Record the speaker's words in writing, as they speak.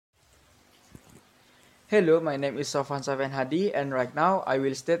Hello, my name is Sofan Safen Hadi, and right now I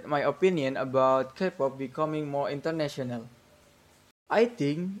will state my opinion about K-pop becoming more international. I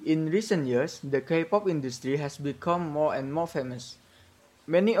think in recent years, the K-pop industry has become more and more famous.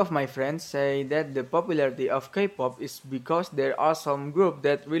 Many of my friends say that the popularity of K-pop is because there are some groups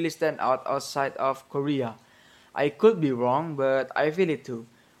that really stand out outside of Korea. I could be wrong, but I feel it too.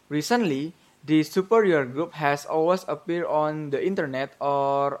 Recently, the superior group has always appeared on the internet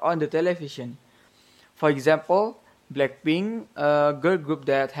or on the television. For example, Blackpink, a girl group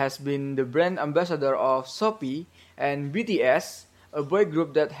that has been the brand ambassador of Shopee, and BTS, a boy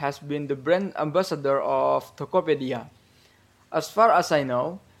group that has been the brand ambassador of Tokopedia. As far as I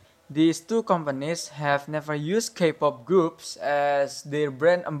know, these two companies have never used K-pop groups as their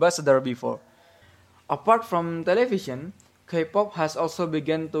brand ambassador before. Apart from television, K-pop has also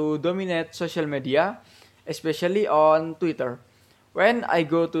begun to dominate social media, especially on Twitter. When I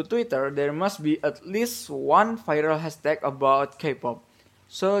go to Twitter, there must be at least one viral hashtag about K-pop.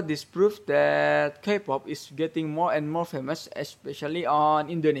 So this proves that K-pop is getting more and more famous, especially on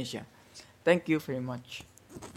Indonesia. Thank you very much.